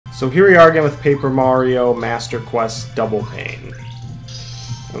So here we are again with Paper Mario Master Quest Double Pane.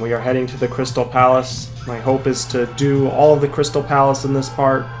 And we are heading to the Crystal Palace. My hope is to do all of the Crystal Palace in this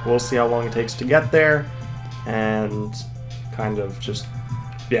part. We'll see how long it takes to get there. And kind of just,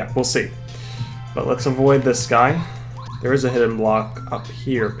 yeah, we'll see. But let's avoid this guy. There is a hidden block up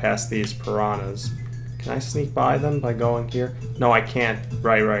here past these piranhas. Can I sneak by them by going here? No, I can't.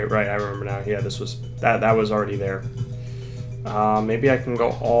 Right. I remember now. Yeah, this was that was already there. Maybe I can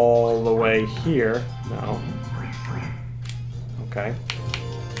go all the way here. No. Okay.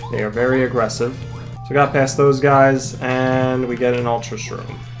 They are very aggressive. So we got past those guys, and we get an Ultra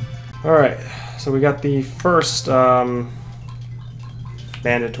Shroom. Alright, so we got the first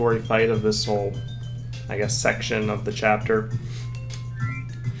mandatory fight of this whole, I guess, section of the chapter.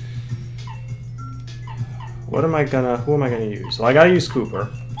 Who am I gonna use? Well, I gotta use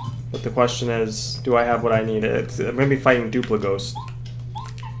Cooper. But the question is, do I have what I need? I'm gonna be fighting Duplighost.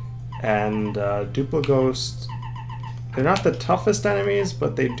 And Duplighost, they're not the toughest enemies,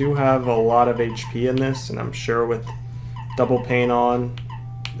 but they do have a lot of HP in this, and I'm sure with Double Pane on,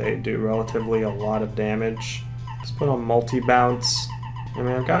 they do relatively a lot of damage. Let's put on multi-bounce. I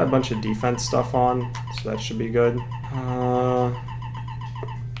mean, I've got a bunch of defense stuff on, so that should be good. Oh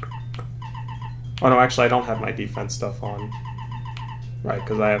no, actually I don't have my defense stuff on. Right,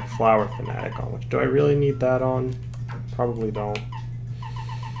 because I have Flower Fanatic on, which do I really need that on? Probably don't. Do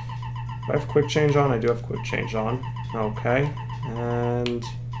I have Quick Change on? I do have Quick Change on. Okay, and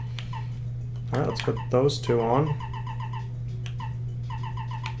alright, let's put those two on.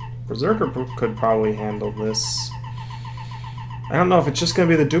 Berserker could probably handle this. I don't know if it's just going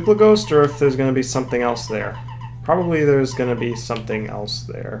to be the Duplighost or if there's going to be something else there. Probably there's going to be something else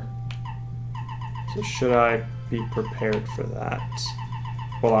there. So should I be prepared for that?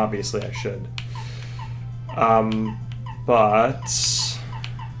 Well, obviously I should. But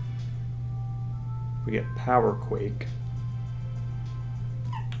we get Power Quake.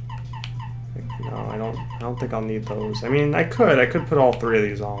 No, I don't think I'll need those. I mean, I could put all three of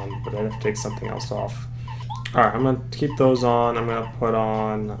these on, but I'd have to take something else off. All right, I'm gonna keep those on. I'm gonna put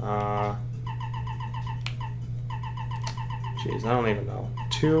on. Jeez, I don't even know.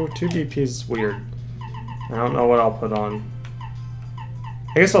 Two DPs is weird. I don't know what I'll put on.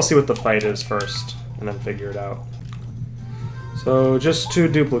 I guess I'll see what the fight is first, and then figure it out. So, just 2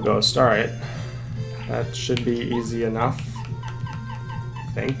 Duplighost. Alright. That should be easy enough. I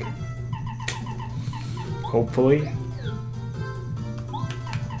think. Hopefully.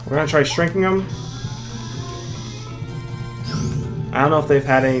 We're gonna try shrinking them. I don't know if they've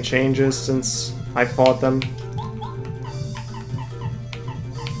had any changes since I fought them.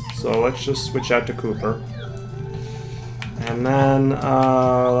 So, let's just switch out to Cooper. And then,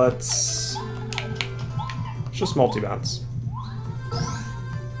 let's just multi-bounce.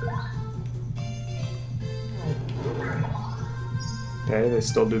 Okay, they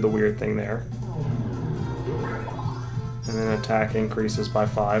still do the weird thing there. And then attack increases by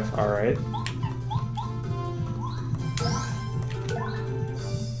 5, alright.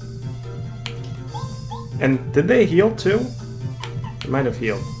 And did they heal too? They might have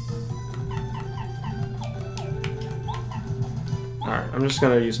healed. Alright, I'm just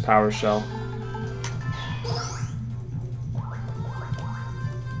gonna use Power Shell.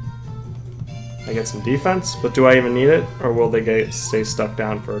 I get some defense, but do I even need it? Or will they stay stuck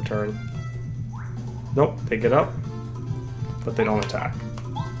down for a turn? Nope, they get up, but they don't attack.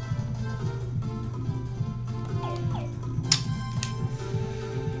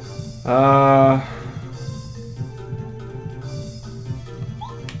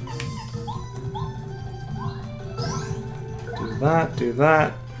 Do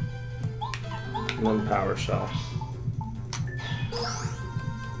that, and then Power Shell.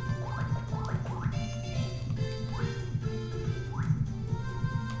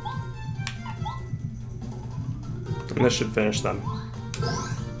 And this should finish them.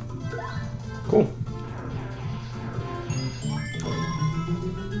 Cool.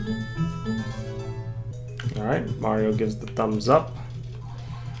 Alright, Mario gives the thumbs up.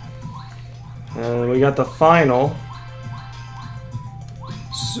 And we got the final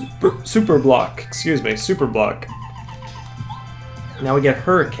Super Block. Excuse me, Super Block. Now we get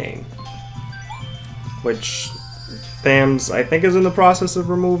Hurricane, which Thams, I think, is in the process of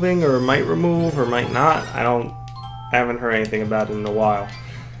removing, or might remove, or might not. I haven't heard anything about it in a while.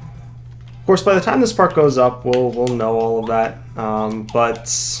 Of course, by the time this part goes up, we'll know all of that. But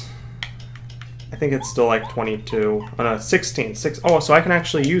I think it's still like 22. Oh no, 16. Oh, so I can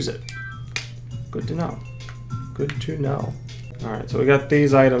actually use it. Good to know. Good to know. Alright, so we got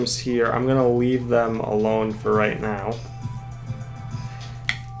these items here. I'm gonna leave them alone for right now.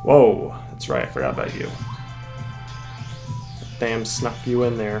 Whoa, that's right, I forgot about you. Damn, snuck you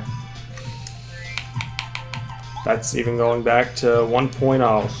in there. That's even going back to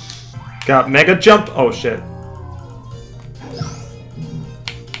 1.0. Got Mega Jump! Oh shit.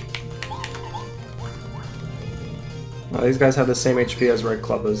 Well, these guys have the same HP as Red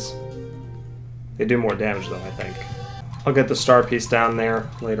Clubbas. They do more damage though, I think. I'll get the star piece down there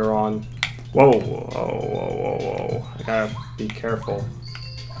later on. Whoa, whoa, whoa, whoa, whoa. I gotta be careful.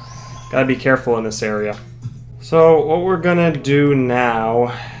 Gotta be careful in this area. So, what we're gonna do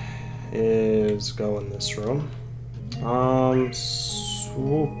now is go in this room.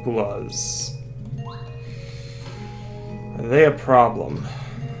 Swooplas. Are they a problem?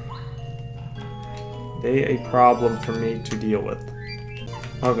 Are they a problem for me to deal with?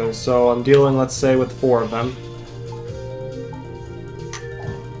 Okay, so I'm dealing, let's say, with 4 of them.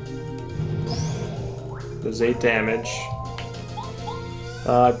 Does 8 damage.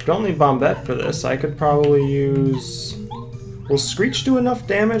 I don't need Bombette for this. I could probably use... Will Screech do enough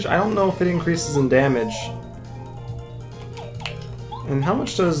damage? I don't know if it increases in damage. And how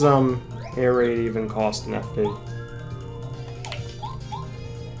much does Air Raid even cost in FP?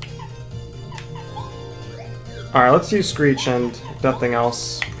 Alright, let's use Screech, and if nothing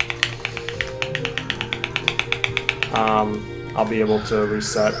else, I'll be able to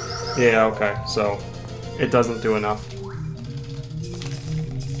reset. Yeah, okay, so it doesn't do enough.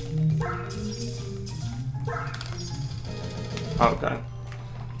 Okay.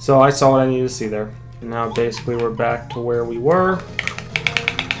 So I saw what I needed to see there. And now basically we're back to where we were.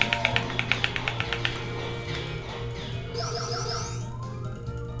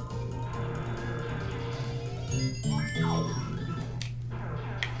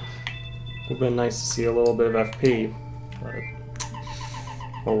 Would have been nice to see a little bit of FP, but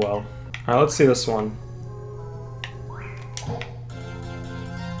oh well. Alright, let's see this one.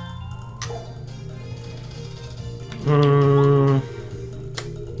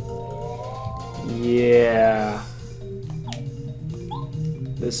 Yeah.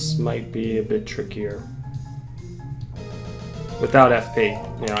 This might be a bit trickier. Without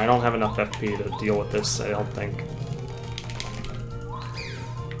FP. You know, I don't have enough FP to deal with this, I don't think.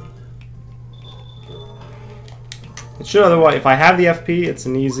 It should otherwise, if I have the FP, it's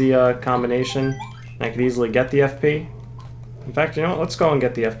an easy combination. And I could easily get the FP. In fact, you know what, let's go and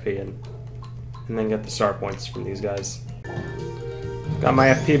get the FP and then get the star points from these guys. Got my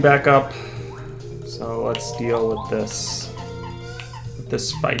FP back up. So let's deal with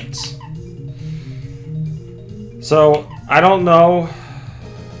this fight. So, I don't know.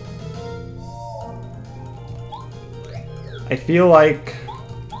 I feel like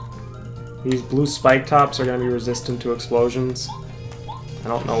these blue spike tops are going to be resistant to explosions. I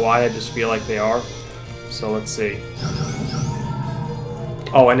don't know why, I just feel like they are. So let's see.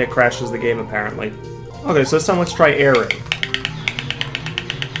 Oh, and it crashes the game apparently. Okay, so this time let's try air raid.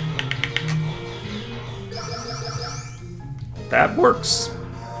 That works.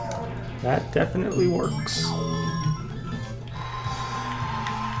 That definitely works.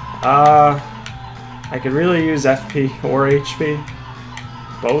 I could really use FP or HP.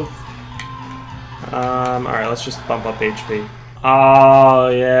 Both. Alright, let's just bump up HP. Oh,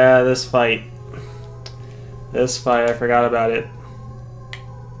 yeah, this fight. This fight, I forgot about it.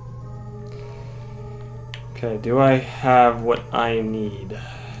 Okay, do I have what I need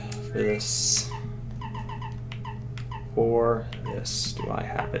for this? For this, do I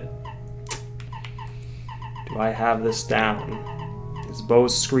have it? Do I have this down? Is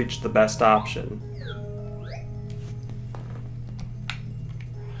Bow's Screech the best option?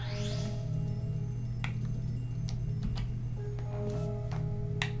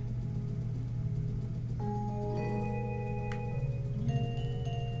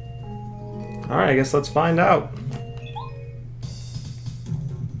 Alright, I guess let's find out.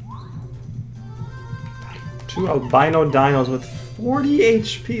 2 albino dinos with 40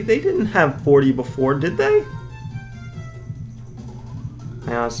 HP. They didn't have 40 before, did they?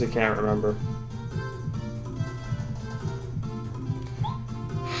 I honestly can't remember.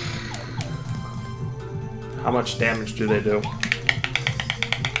 How much damage do they do?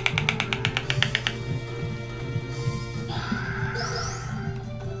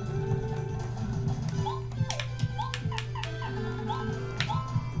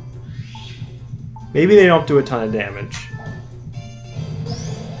 Maybe they don't do a ton of damage.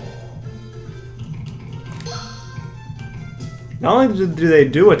 Not only do they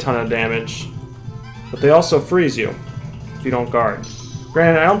do a ton of damage, but they also freeze you if you don't guard.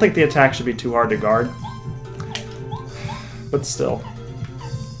 Granted, I don't think the attack should be too hard to guard. But still.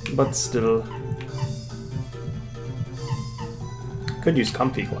 But still. Could use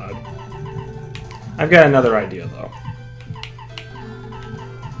Comfy Cloud. I've got another idea, though.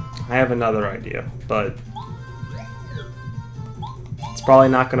 I have another idea, but it's probably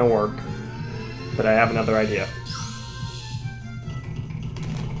not going to work. But I have another idea.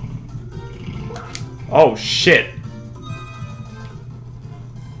 Oh, shit!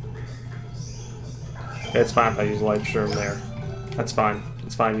 It's fine if I use Life Shroom there. That's fine.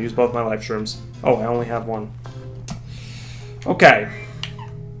 It's fine. Use both my Life Shrooms. Oh, I only have one. Okay.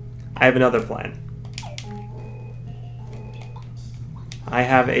 I have another plan. I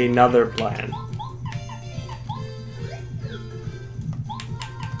have another plan.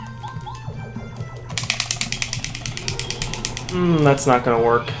 That's not gonna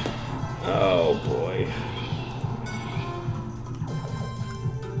work. Oh boy.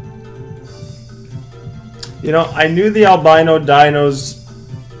 You know, I knew the albino dinos.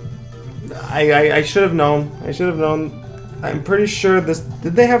 I should have known. I should have known. I'm pretty sure this...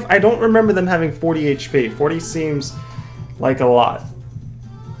 Did they have... I don't remember them having 40 HP. 40 seems like a lot.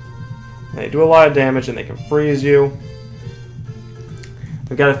 They do a lot of damage and they can freeze you.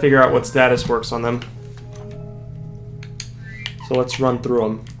 We've got to figure out what status works on them. So let's run through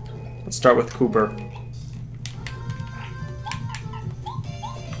them. Let's start with Cooper.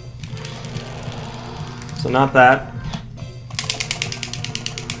 So not that.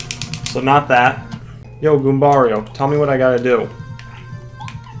 So not that. Yo, Goombario, tell me what I gotta do.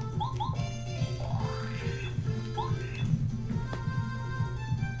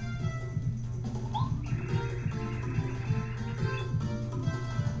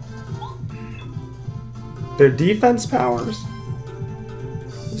 Their defense powers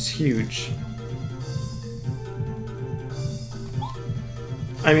is huge.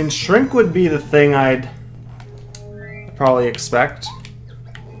 I mean, Shrink would be the thing I'd probably expect.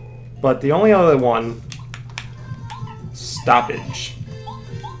 But the only other one, Stoppage,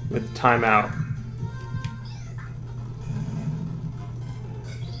 with Timeout.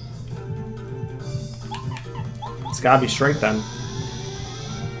 It's gotta be Shrink then.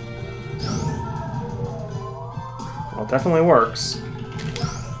 Well, it definitely works.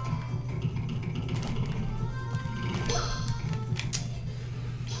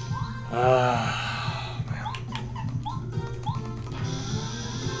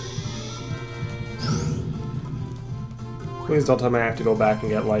 Please don't tell me I have to go back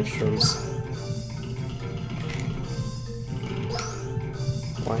and get Life Shrooms.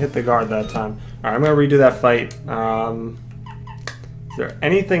 Well, I hit the guard that time. Alright, I'm gonna redo that fight. Is there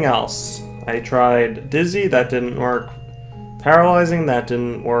anything else? I tried Dizzy, that didn't work. Paralyzing, that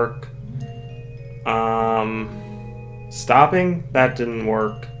didn't work. Stopping, that didn't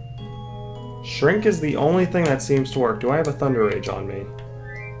work. Shrink is the only thing that seems to work. Do I have a Thunder Rage on me?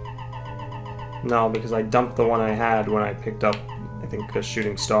 No, because I dumped the one I had when I picked up, I think, a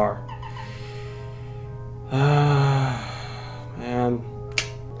Shooting Star. Man.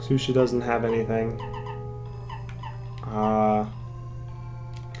 Sushi doesn't have anything. Alright,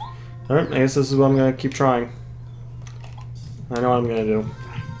 I guess this is what I'm gonna keep trying. I know what I'm gonna do.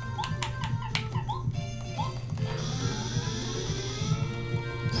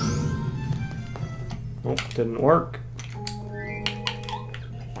 Nope, didn't work.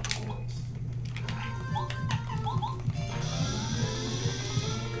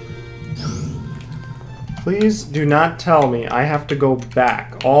 Please do not tell me I have to go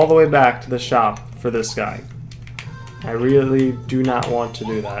back, all the way back to the shop for this guy. I really do not want to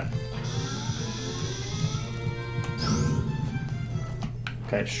do that.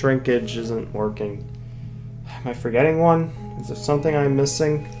 Okay, Shrinkage isn't working. Am I forgetting one? Is there something I'm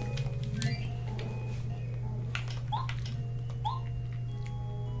missing?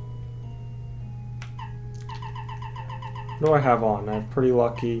 What do I have on? I have Pretty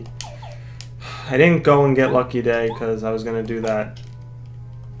Lucky. I didn't go and get Lucky Day because I was going to do that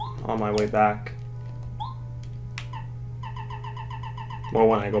on my way back. Well,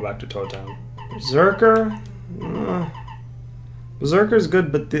 when I go back to Toad Town. Berserker? Berserker's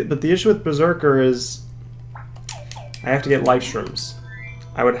good, but the issue with Berserker is I have to get Life Shrooms.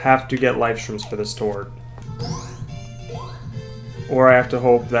 I would have to get Life Shrooms for this Tord. Or I have to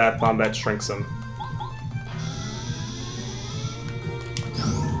hope that Bombette shrinks him.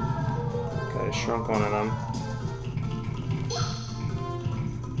 Okay, shrunk one of them.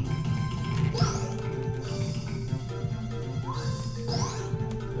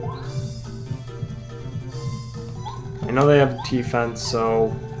 I know they have T-Fence,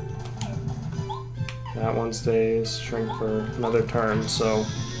 so that one stays. Shrink for another turn, so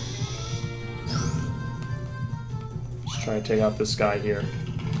let's try to take out this guy here.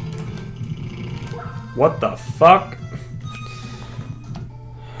 What the fuck?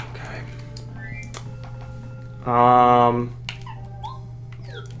 No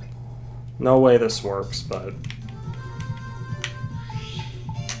way this works, but...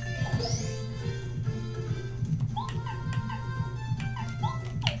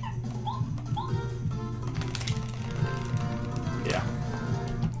 yeah.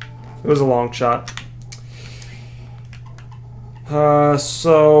 It was a long shot.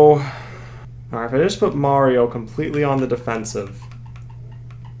 So... Alright, if I just put Mario completely on the defensive,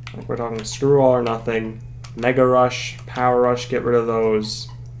 like we're talking screw all or nothing, Mega Rush, Power Rush, get rid of those.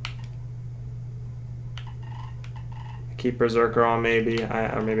 Keep Berserker on maybe,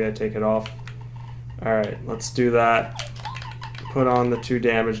 or maybe I take it off. Alright, let's do that. Put on the 2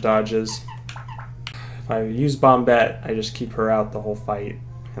 damage dodges. If I use Bombette, I just keep her out the whole fight,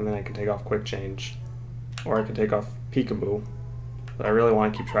 and then I can take off Quick Change. Or I can take off Peekaboo. But I really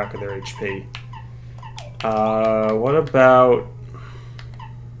want to keep track of their HP. What about...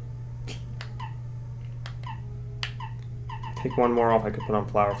 take one more off, I could put on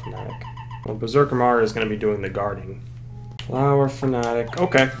Flower Fanatic. Well, Berserker Mario is going to be doing the guarding. Flower Fanatic,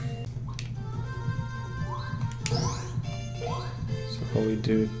 okay. So we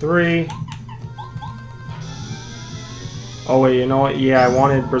do 3. Oh wait, you know what? Yeah, I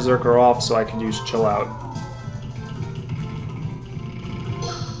wanted Berserker off so I could use Chill Out.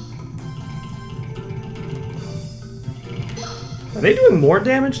 Are they doing more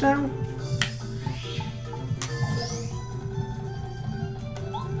damage now?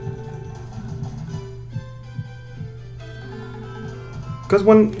 Because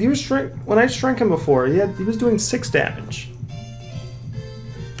when he was when I shrank him before, he was doing 6 damage.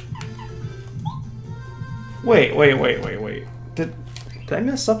 Wait. Did I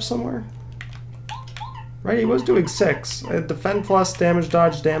mess up somewhere? Right, he was doing 6. I had Defend Plus, damage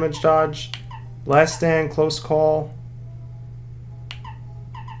dodge, Last Stand, Close Call.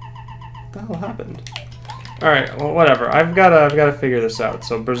 What the hell happened? Alright, well whatever. I've gotta figure this out.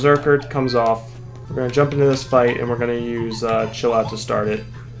 So Berserker comes off. We're gonna jump into this fight and we're gonna use Chill Out to start it.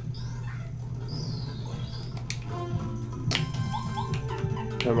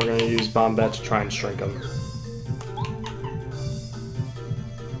 Then we're gonna use Bombette to try and shrink him.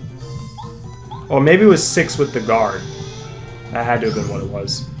 Oh, maybe it was 6 with the guard. That had to have been what it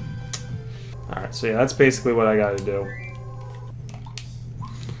was. Alright, so yeah, that's basically what I gotta do.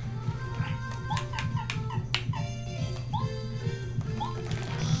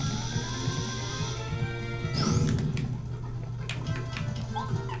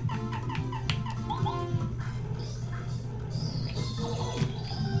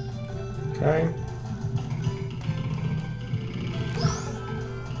 Okay.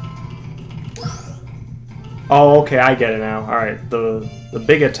 Oh, okay, I get it now. Alright, the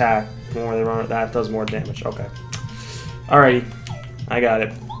big attack, when they run it, that does more damage. Okay. Alrighty. I got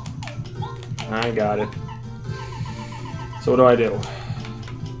it. So what do?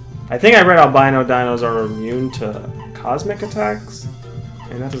 I think I read albino dinos are immune to cosmic attacks.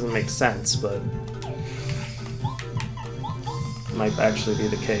 And that doesn't make sense, but it might actually be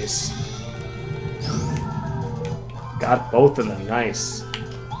the case. Got both of them, nice.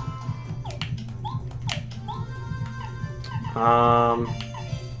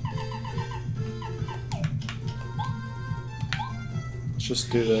 Let's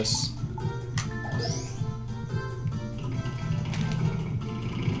just do this.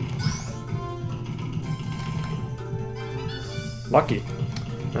 Lucky.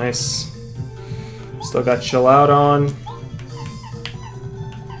 Nice. Still got Chill Out on.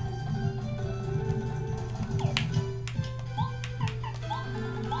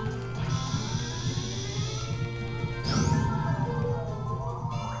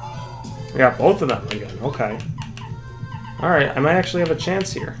 I got both of them again. Okay. Alright, I might actually have a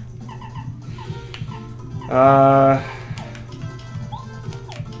chance here.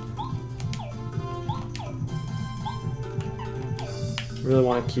 Really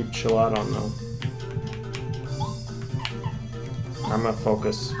want to keep Chill Out on though. I'm gonna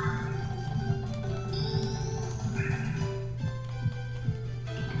focus.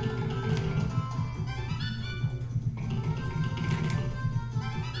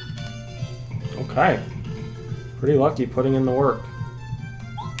 Okay. Pretty lucky putting in the work.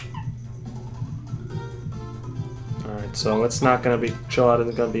 Alright, so it's not gonna be Chill Out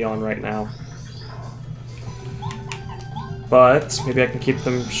isn't gonna be on right now. But maybe I can keep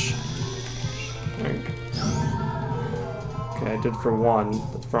them okay, I did for one,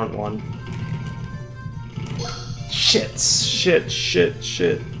 the front one. Shit.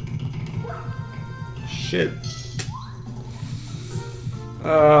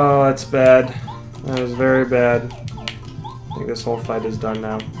 Oh, that's bad. That was very bad. I think this whole fight is done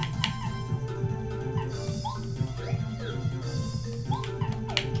now.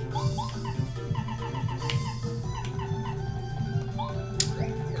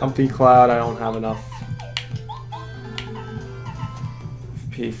 Comfy Cloud, I don't have enough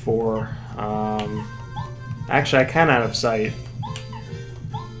P4. Actually, I can out of sight.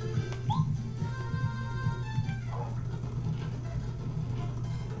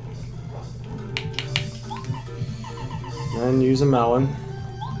 And use a melon.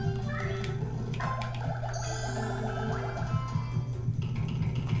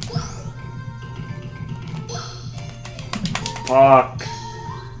 Fuck.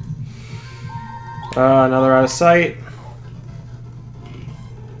 Another out of sight.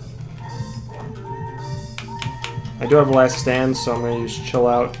 I do have a last stand, so I'm going to use Chill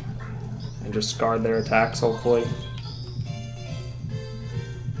Out and just guard their attacks, hopefully.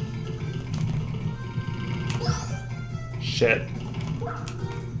 Shit.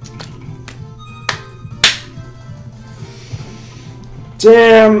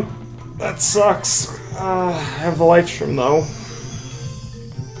 Damn! That sucks. I have the life stream though.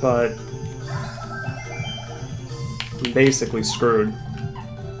 But I'm basically screwed.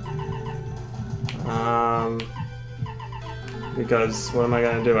 Because what am I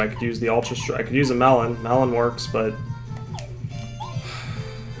gonna do? I could use the Ultra Strike. I could use a melon. Melon works, but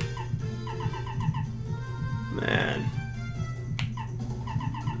man,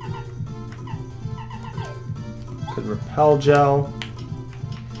 could Repel Gel.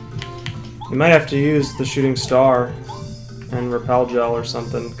 You might have to use the Shooting Star and Repel Gel or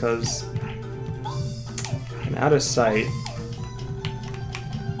something, because I'm out of sight.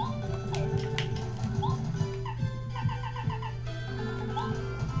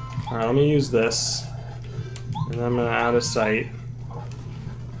 Alright, let me use this. And then I'm gonna out of sight.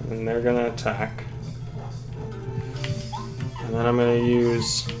 And they're gonna attack. And then I'm gonna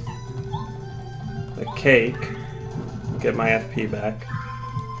use the cake. Get my FP back.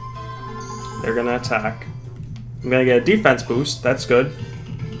 They're gonna attack. I'm gonna get a defense boost, that's good.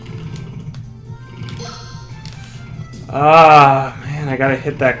 Ah, man, I gotta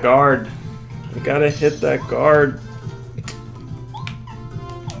hit that guard. I gotta hit that guard.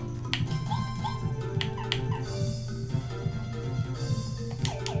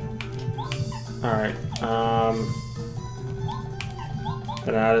 Alright,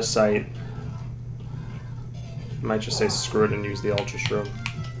 and out of sight. I might just say screw it and use the Ultra Shroom.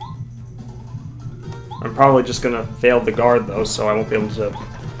 I'm probably just gonna fail the guard though, so I won't be able to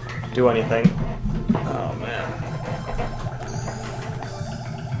do anything. Oh man.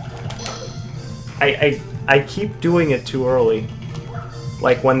 I keep doing it too early.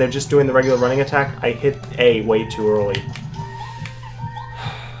 Like when they're just doing the regular running attack, I hit A way too early.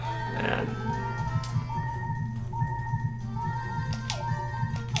 Man.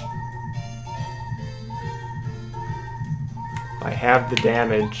 If I have the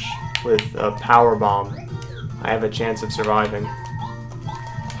damage with a Power Bomb, I have a chance of surviving.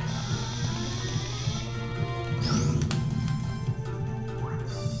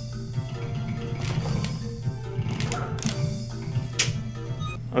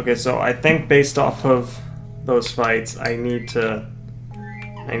 Okay, so I think based off of those fights, I need to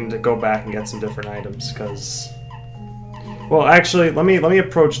go back and get some different items, because... Well, actually, let me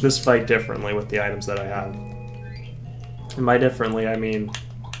approach this fight differently with the items that I have. And by differently, I mean...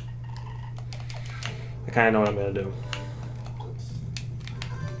 I kind of know what I'm going to do.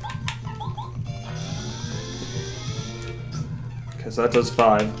 Okay, so that does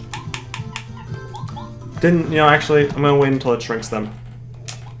 5. Didn't, you know, actually, I'm going to wait until it shrinks them.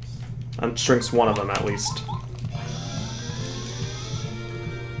 Shrinks one of them, at least.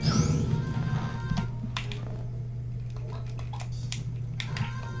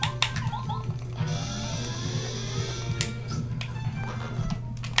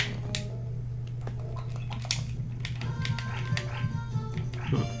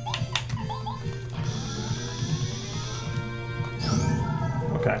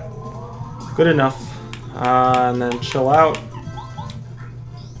 Okay. Good enough. And then Chill Out.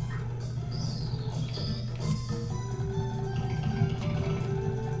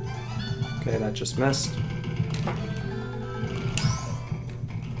 Okay, that just missed.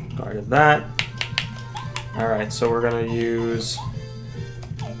 Guarded that. Alright, so we're gonna use...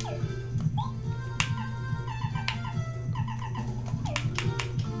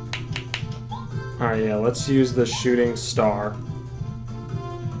 Alright, yeah, let's use the Shooting Star.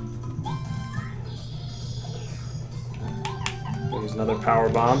 Use another Power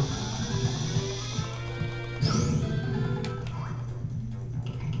Bomb.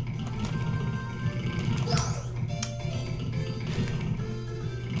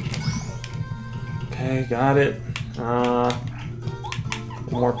 Okay, got it. One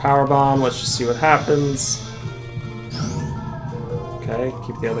more Power Bomb. Let's just see what happens. Okay, Okay,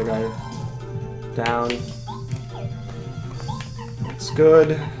 keep the other guy down. That's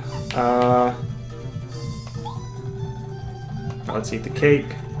good. Let's eat the cake.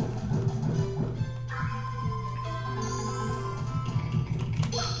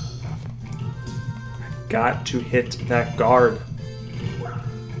 I've got to hit that guard. I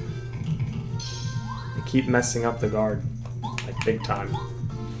keep messing up the guard. Like, big time.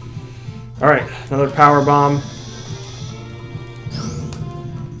 Alright, another power bomb.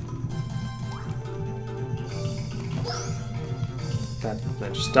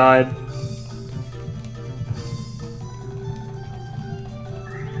 That just died.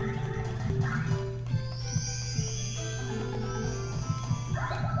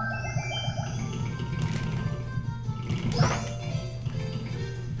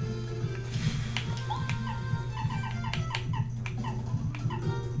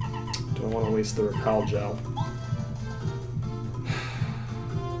 Don't want to waste the repel gel.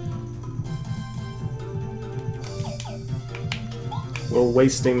 Will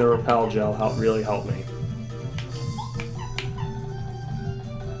wasting the repel gel really help me?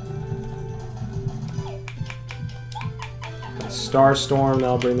 Starstorm,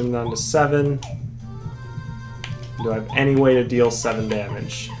 that'll bring them down to 7. Do I have any way to deal 7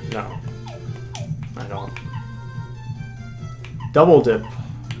 damage? No. I don't. Double dip.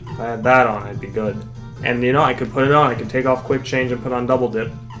 If I had that on, I'd be good. And you know, I could put it on. I could take off quick change and put on double dip.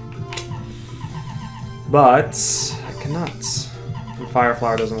 But I cannot. And Fire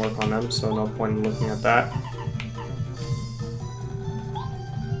Flower doesn't work on them, so no point in looking at that.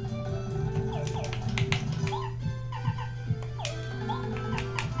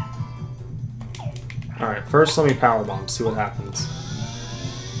 Alright, first let me power bomb, see what happens.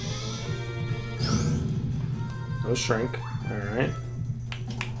 No shrink. Alright.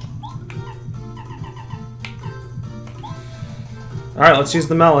 Alright, let's use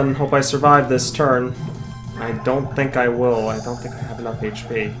the melon. Hope I survive this turn. I don't think I will. I don't think I have enough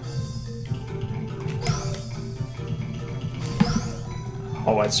HP.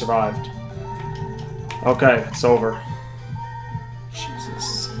 Oh, I survived. Okay, it's over.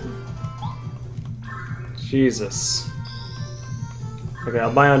 Jesus. Okay,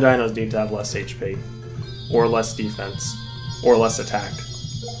 albino dinos need to have less HP. Or less defense. Or less attack.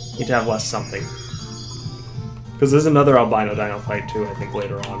 Need to have less something. Because there's another albino dino fight too, I think,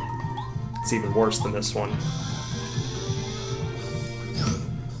 later on. It's even worse than this one.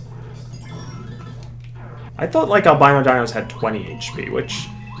 I thought, like, albino dinos had 20 HP, which...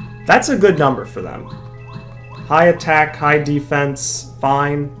 that's a good number for them. High attack, high defense,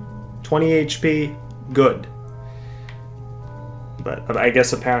 fine. 20 HP, good. But I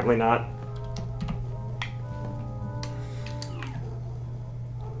guess apparently not.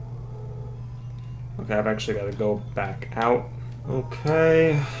 Okay, I've actually got to go back out.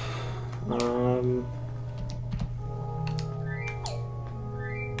 Okay.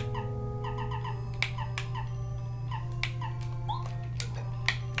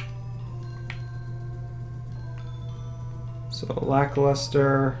 So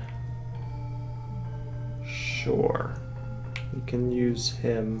lackluster. Sure. We can use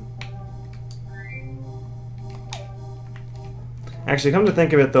him. Actually, come to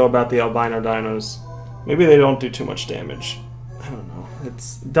think of it, though, about the albino dinos, maybe they don't do too much damage. I don't know.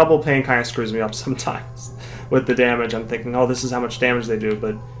 It's double pain kind of screws me up sometimes with the damage. I'm thinking, oh, this is how much damage they do,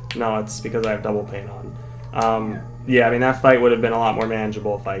 but no, it's because I have double pain on. Yeah, I mean, that fight would have been a lot more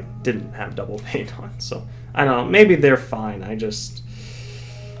manageable if I didn't have double pain on. So, I don't know. Maybe they're fine. I don't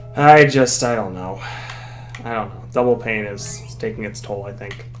know. I don't know. Double pain is taking its toll, I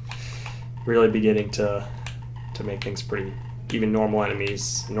think. Really beginning to make things pretty... even normal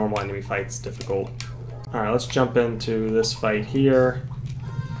enemy fights difficult. Alright, let's jump into this fight here.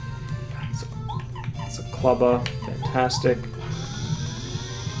 It's a Clubba. Fantastic.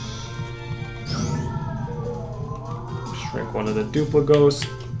 Shrink one of the Dupligos.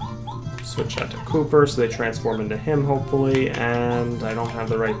 Switch that to Cooper so they transform into him, hopefully. And I don't have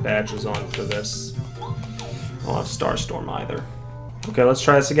the right badges on for this. I don't have Starstorm either. Okay, let's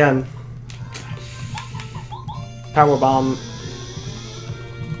try this again. Power Bomb.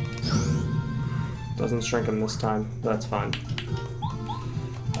 Doesn't shrink him this time. That's fine.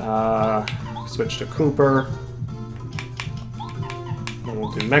 Switch to Cooper. Then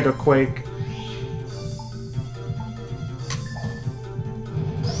we'll do Mega Quake.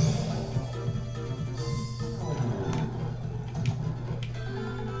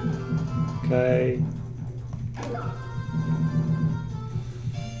 Okay.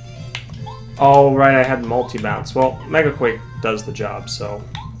 Oh, right, I had multi-bounce. Well, Mega Quake does the job, so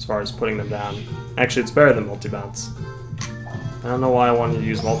as far as putting them down. Actually, it's better than multi-bounce. I don't know why I wanted to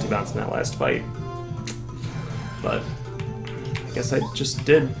use multi-bounce in that last fight. But I guess I just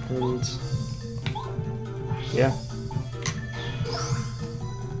did, and yeah.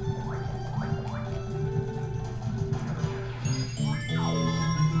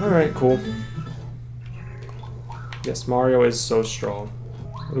 Alright, cool. Yes, Mario is so strong.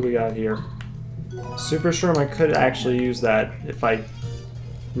 What do we got here? Super Shroom, I could actually use that if I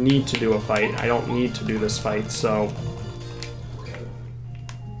need to do a fight. I don't need to do this fight, so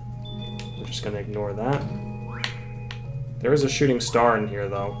I'm just gonna ignore that. There is a shooting star in here,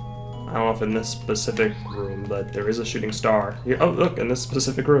 though. I don't know if in this specific room, but there is a shooting star. Here, oh, look, in this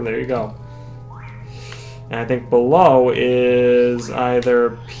specific room, there you go. And I think below is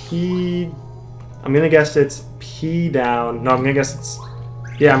either P... I'm gonna guess it's P down... No, I'm gonna guess it's...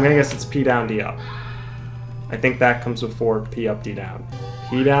 Yeah, I'm gonna guess it's P down, D up. I think that comes before P up, D down.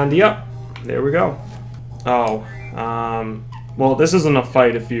 P down, D up. There we go. Oh, well, this isn't a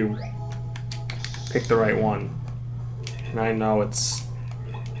fight if you pick the right one. And I know it's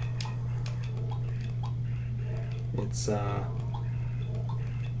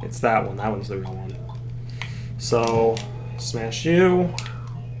that one. That one's the real one. So, smash you.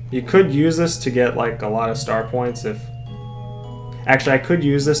 You could use this to get, like, a lot of star points if... Actually, I could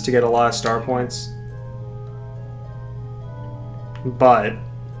use this to get a lot of star points. But,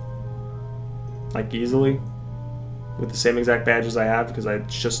 like, easily. With the same exact badges I have, because I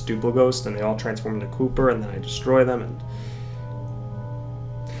just Duplighost and they all transform into Cooper and then I destroy them. And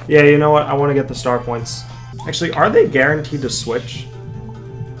yeah, you know what? I want to get the star points. Actually, are they guaranteed to switch?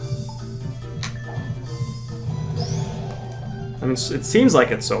 I mean, it seems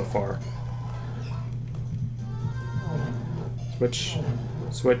like it so far. Switch.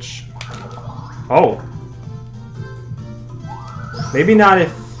 Switch. Oh. Maybe not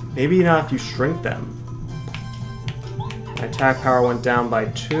if you shrink them. My attack power went down by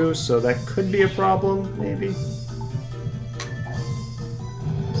 2, so that could be a problem, maybe.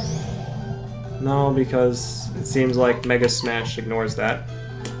 No, because it seems like Mega Smash ignores that.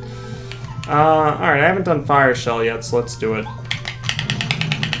 Alright, I haven't done Fire Shell yet, so let's do it.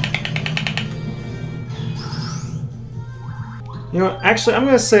 You know what, actually, I'm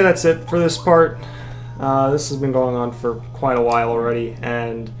going to say that's it for this part. This has been going on for quite a while already,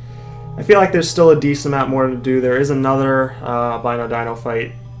 and I feel like there's still a decent amount more to do. There is another Albino Dino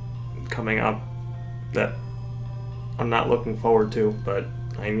fight coming up that I'm not looking forward to, but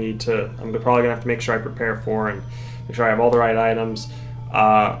I'm probably going to have to make sure I prepare for and make sure I have all the right items.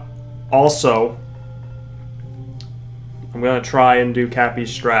 Also, I'm going to try and do Cappy's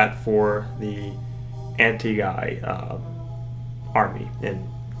strat for the anti-guy army in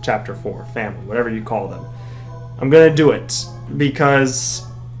Chapter 4, family, whatever you call them. I'm going to do it because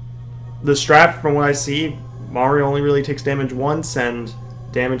the strat, from what I see, Mario only really takes damage once, and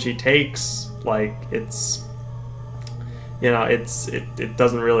damage he takes, like, it's, you know, it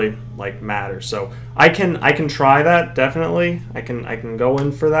doesn't really, like, matter. So I can try that, definitely. I can go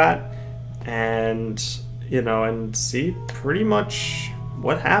in for that and, you know, and see pretty much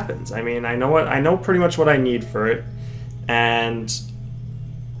what happens. I mean, I know pretty much what I need for it, and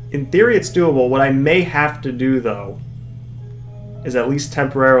in theory it's doable. What I may have to do, though, is at least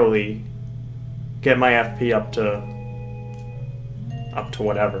temporarily get my FP up to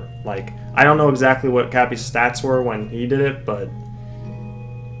whatever. Like, I don't know exactly what Cappy's stats were when he did it, but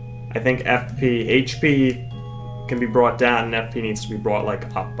I think HP can be brought down, and FP needs to be brought,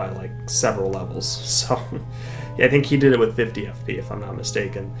 like, up by, like, several levels. So yeah, I think he did it with 50 FP, if I'm not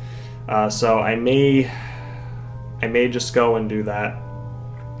mistaken. So I may just go and do that,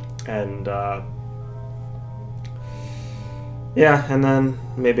 and yeah, and then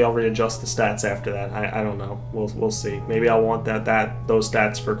maybe I'll readjust the stats after that. I don't know. We'll see. Maybe I'll want those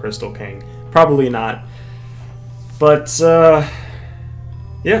stats for Crystal King. Probably not. But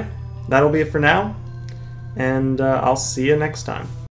yeah, that'll be it for now, and I'll see you next time.